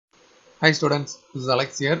Hi students, this is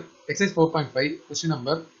Alex here. Exercise 4.5, question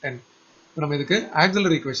number 10. இப்போ நம்ம இதுக்கு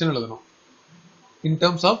auxiliary equation எழுதணும். In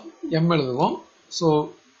terms of m எழுதுவோம். So,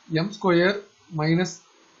 m square minus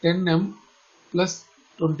 10m plus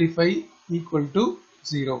 25 equal to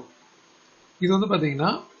 0. இது வந்து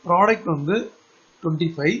பார்த்தீங்கன்னா product வந்து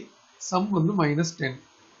 25, sum வந்து minus 10.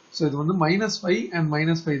 So, இது வந்து minus 5 and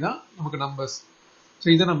minus 5 தான் நமக்கு numbers. So,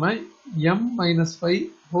 இதை நம்ம m minus 5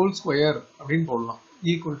 whole square அப்படின்னு போடலாம்.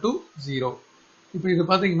 Equal to 0. இப்போ இது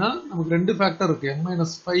பார்த்தீங்கன்னா நமக்கு ரெண்டு ஃபேக்டர் இருக்கு m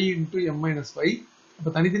minus 5 into m minus 5.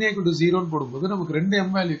 அப்போ தனித்தனியாக equal to 0 ன்னு போடும்போது நமக்கு ரெண்டு m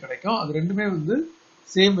வேல்யூ கிடைக்கும். அது ரெண்டுமே வந்து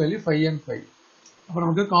சேம் வேல்யூ 5 and 5. அப்போ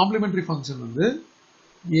நமக்கு காம்ப்ளிமெண்டரி ஃபங்க்ஷன் வந்து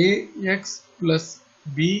ax plus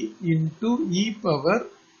b into e power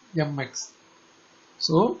mx.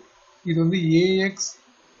 So இது வந்து ax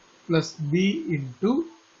plus b into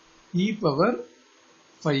e power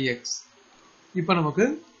 5x. இப்போ நமக்கு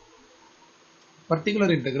particular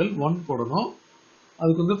integral 1 போடணும்.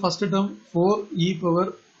 அதுக்கு வந்து first term 4 e power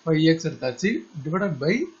 5x எடுத்தாச்சு divided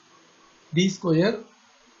by d square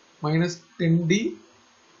minus 10d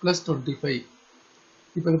plus 25.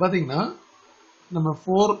 இப்போ இது பார்த்தீங்கன்னா நம்ம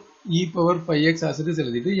 4 e power 5x as it is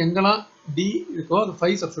எழுதிட்டு எங்கெல்லாம் d இருக்கோ அது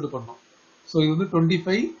 5 சப்ஸ்டிட்யூட் பண்ணணும். ஸோ இது வந்து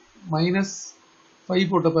 25 minus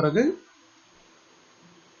 5 போட்ட பிறகு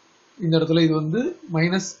இந்த இடத்துல இது வந்து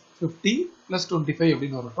minus 50 plus 25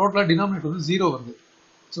 அப்படின்னு வரும். டோட்டலாக டினாமினேட்டர் வந்து 0 வருது.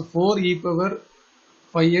 So 4 e power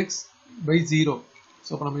 5x by 0. So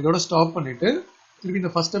அப்போ நம்ம இதோட ஸ்டாப் பண்ணிட்டு திருப்பி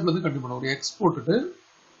இந்த ஃபர்ஸ்ட் ஸ்டெப்ல இருந்து கண்டினியூ பண்ணணும். ஒரு எக்ஸ் போட்டுட்டு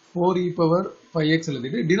 4 e power 5x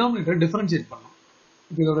எழுதிட்டு டினாமினேட்டரை டிஃபரன்ஷியேட் பண்ணணும்.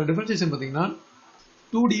 இப்போ இதோட டிஃபரன்ஷியேஷன் பார்த்தீங்கன்னா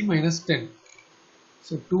 2d minus 10.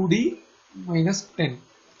 So 2d minus 10.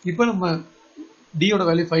 இப்போ நம்ம d யோட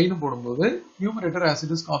வேல்யூ 5ன்னு போடும்போது numerator as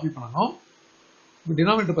it is copy பண்ணணும். இப்போ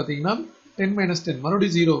டினாமினேட்டர் பார்த்தீங்கன்னா 10 minus 10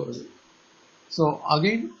 மறுபடியும் 0 வருது. ஸோ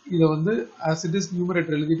அகைன் இதை வந்து as it is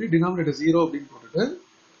நியூமரேட்டர் எழுதிட்டு டினாமினேட்டர் 0 அப்படின்னு போட்டுட்டு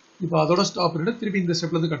இப்போ அதோட ஸ்டாப் பண்ணிட்டு திருப்பி இந்த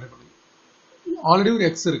ஸ்டெப்ல இருந்து கண்டினியூ பண்ணணும். ஆல்ரெடி ஒரு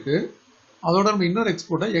எக்ஸ் இருக்கு, அதோட நம்ம இன்னொரு எக்ஸ்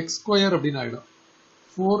போட்டால் எக்ஸ் ஸ்கொயர் அப்படின்னு ஆகிடும்.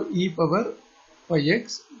 4 e power 5x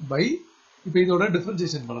by இப்போ இதோட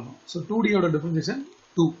டிஃபரன்ஷியேஷன் பண்ணணும். ஸோ 2d யோட டிஃபரன்ஷியேஷன்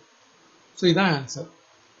 2. ஸோ இதான் ஆன்சர்.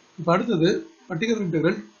 இப்போ அடுத்தது பர்டிகுலர்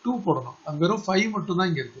இன்டெக்ரல் 2 போடணும். அது வெறும் 5 மட்டும் தான்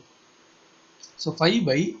இங்கே இருக்கு. ஸோ 5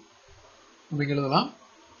 by நம்ம இங்கே எழுதலாம்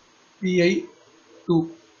pi 2.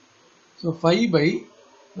 ஸோ 5 by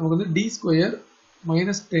நமக்கு வந்து d square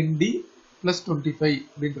minus 10d plus 25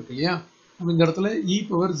 அப்படின்னு இருக்கு இல்லையா. நம்ம இந்த இடத்துல e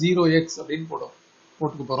பவர் 0x அப்படின்னு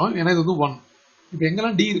போட்டுக்க போகிறோம். ஏன்னா இது வந்து 1. இப்போ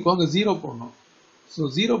எங்கெல்லாம் d இருக்கோ அங்கே 0 போடணும். ஸோ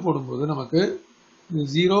 0 போடும்போது நமக்கு இது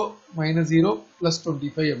 0 மைனஸ் 0 பிளஸ்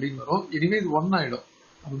 25 அப்படின்னு வரும். எனிவே இது 1 ஆகிடும்.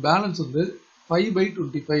 அப்போ பேலன்ஸ் வந்து 5 by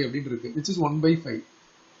 25 அப்படின்னு இருக்கு, which is 1 by 5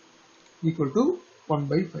 equal to 1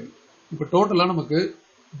 by 5. இப்போ டோட்டலாக நமக்கு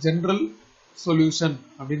ஜென்ரல் சொல்யூஷன்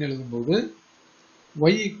அப்படின்னு எழுதும்போது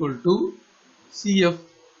y equal to cf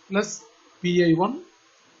plus pi1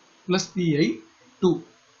 plus pi2.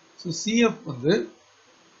 So cf வந்து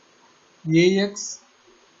ax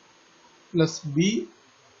plus b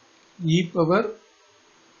e power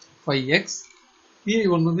 5x,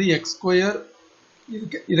 pi1 வந்து x ஸ்கொயர்,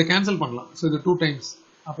 இதை கேன்சல் பண்ணலாம். ஸோ இது 2 டைம்ஸ்.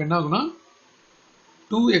 அப்போ என்ன ஆகுனா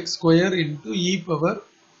 2x square into e power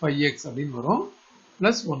 5x அப்படின்னு வரும்,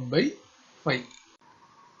 plus 1 by 5.